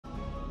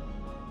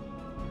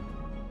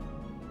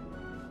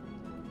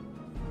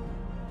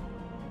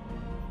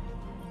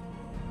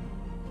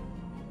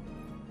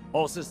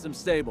All systems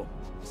stable.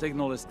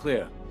 Signal is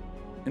clear.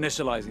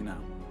 Initializing now.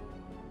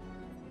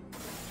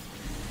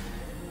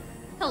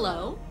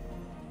 Hello?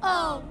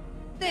 Oh,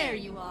 there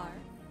you are.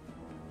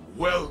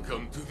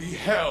 Welcome to the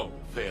HELM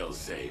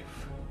Failsafe.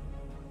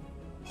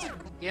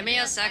 Give me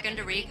a second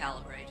to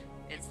recalibrate.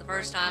 It's the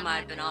first time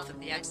I've been off of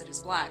the Exodus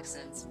Black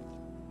since...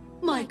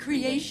 My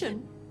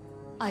creation.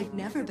 I've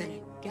never been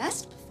a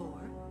guest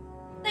before.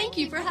 Thank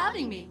you for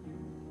having me.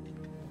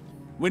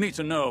 We need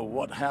to know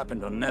what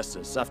happened on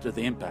Nessus after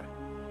the impact.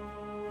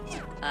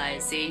 I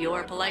see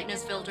your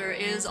politeness filter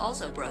is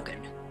also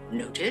broken.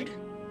 Noted.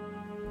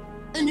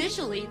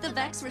 Initially, the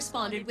Vex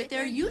responded with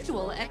their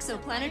usual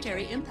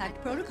exoplanetary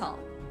impact protocol,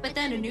 but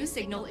then a new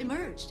signal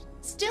emerged.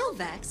 Still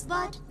Vex,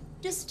 but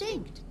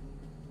distinct.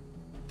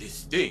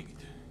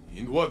 Distinct?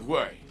 In what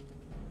way?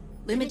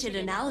 Limited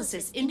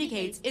analysis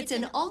indicates it's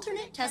an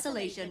alternate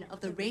tessellation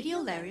of the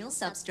radiolarial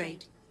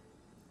substrate.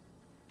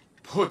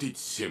 Put it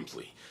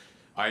simply,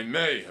 I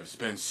may have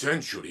spent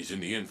centuries in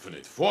the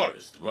infinite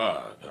forest,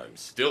 but I'm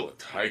still a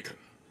Titan.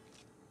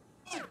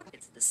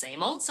 It's the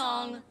same old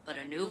song, but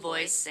a new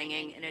voice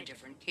singing in a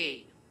different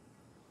key.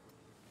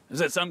 Is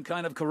there some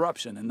kind of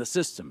corruption in the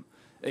system?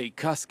 A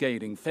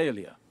cascading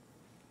failure?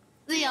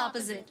 The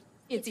opposite.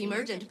 It's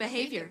emergent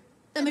behavior.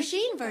 The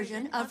machine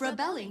version of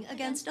rebelling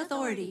against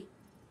authority.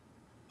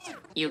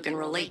 You can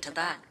relate to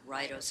that,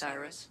 right,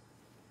 Osiris?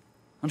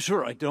 I'm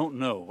sure I don't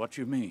know what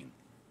you mean.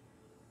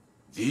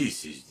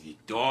 This is the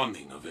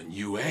dawning of a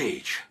new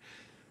age.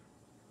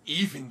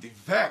 Even the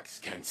Vex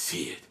can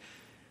see it.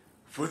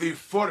 For the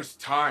first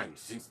time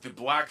since the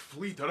Black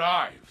Fleet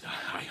arrived,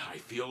 I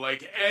feel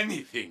like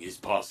anything is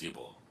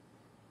possible.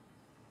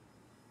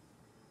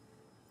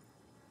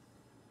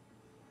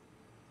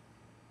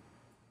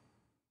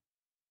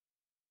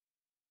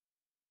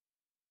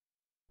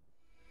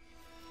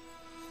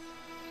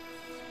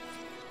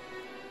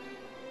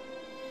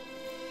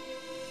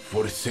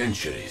 For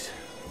centuries,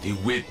 the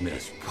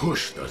Witness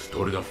pushed us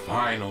toward a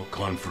final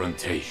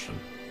confrontation.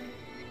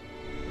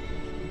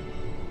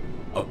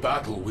 A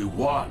battle we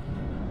won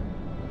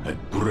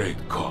at great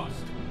cost.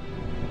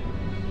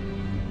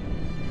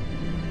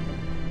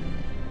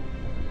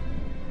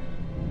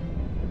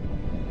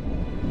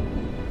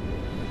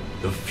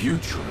 The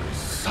future is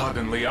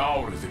suddenly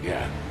ours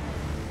again.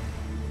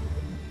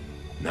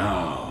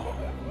 Now,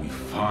 we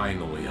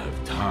finally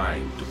have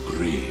time to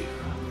grieve.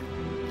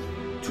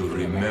 To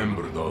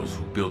remember those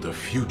who built a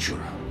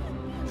future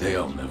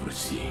they'll never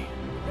see.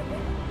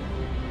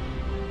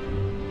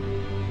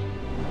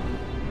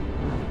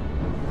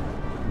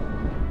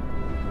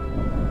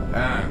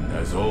 And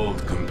as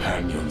old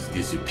companions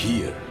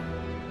disappear,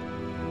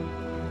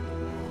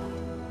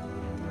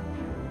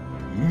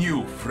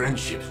 new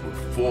friendships will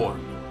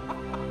form.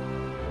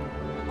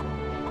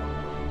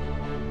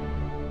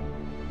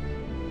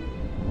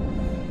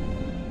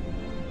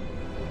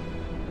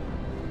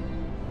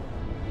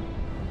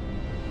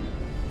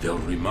 They'll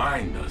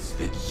remind us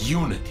that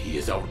unity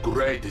is our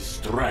greatest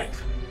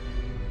strength.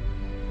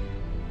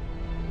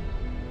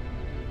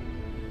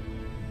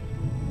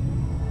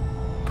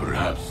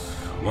 Perhaps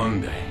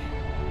one day,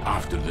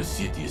 after the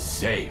city is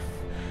safe,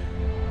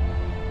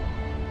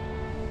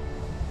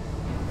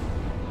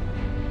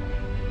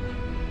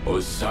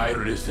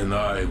 Osiris and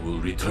I will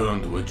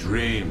return to a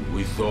dream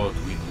we thought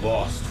we'd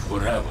lost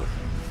forever.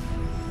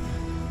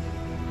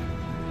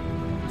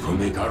 To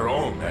make our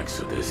own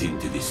exodus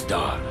into the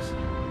stars.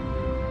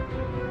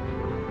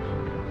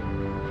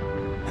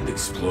 And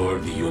explore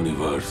the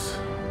universe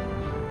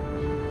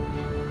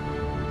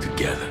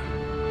together.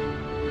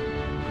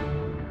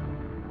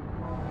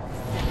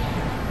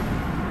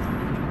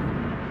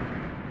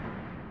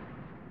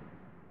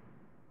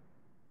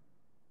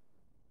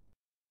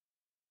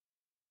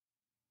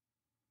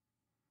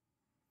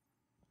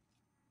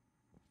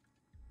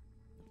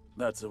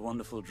 That's a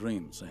wonderful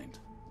dream, Saint.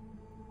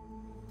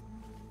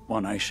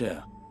 One I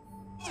share.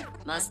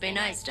 Must be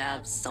nice to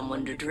have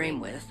someone to dream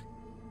with.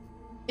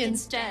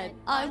 Instead,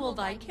 I will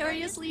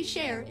vicariously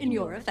share in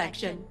your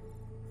affection.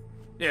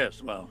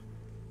 Yes, well,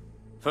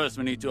 first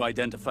we need to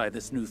identify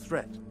this new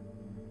threat.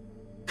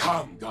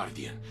 Come,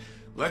 Guardian.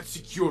 Let's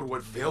secure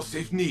what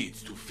Failsafe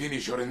needs to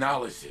finish our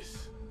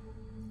analysis.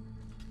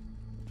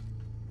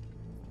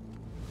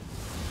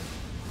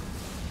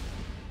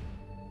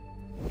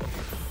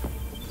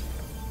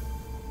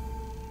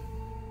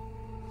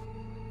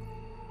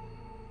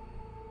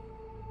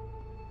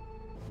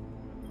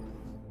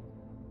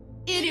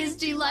 It is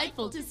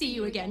delightful to see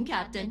you again,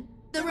 Captain.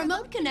 The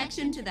remote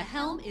connection to the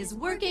helm is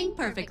working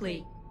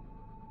perfectly.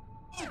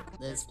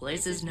 This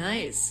place is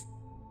nice.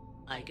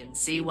 I can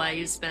see why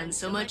you spend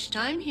so much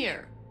time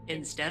here,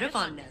 instead of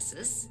on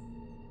Nessus.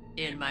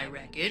 In my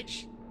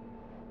wreckage.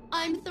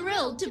 I'm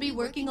thrilled to be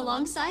working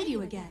alongside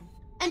you again,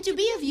 and to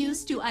be of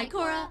use to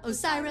Ikora,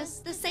 Osiris,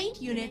 the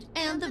Saint Unit,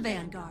 and the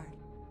Vanguard.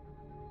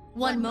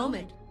 One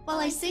moment, while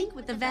I sync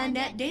with the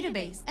VanNet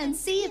database and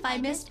see if I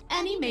missed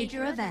any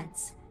major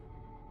events.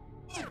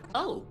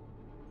 Oh,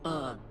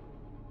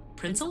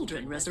 Prince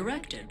Aldrin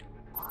resurrected.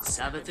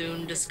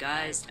 Savathun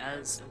disguised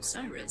as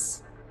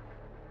Osiris.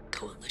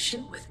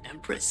 Coalition with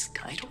Empress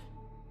Keitel?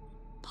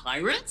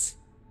 Pirates?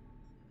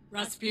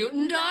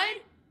 Rasputin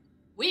died?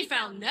 We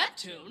found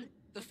Neptune?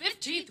 The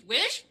 15th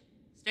wish?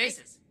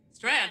 Stasis,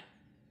 Strand,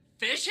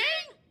 fishing?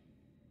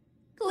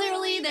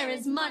 Clearly, there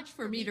is much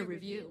for me to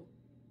review.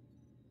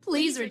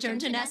 Please return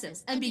to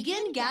Nessus and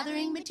begin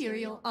gathering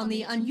material on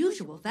the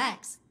unusual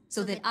Vex,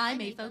 so that I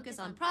may focus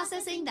on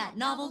processing that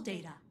novel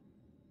data.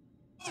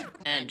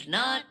 And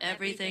not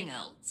everything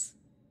else.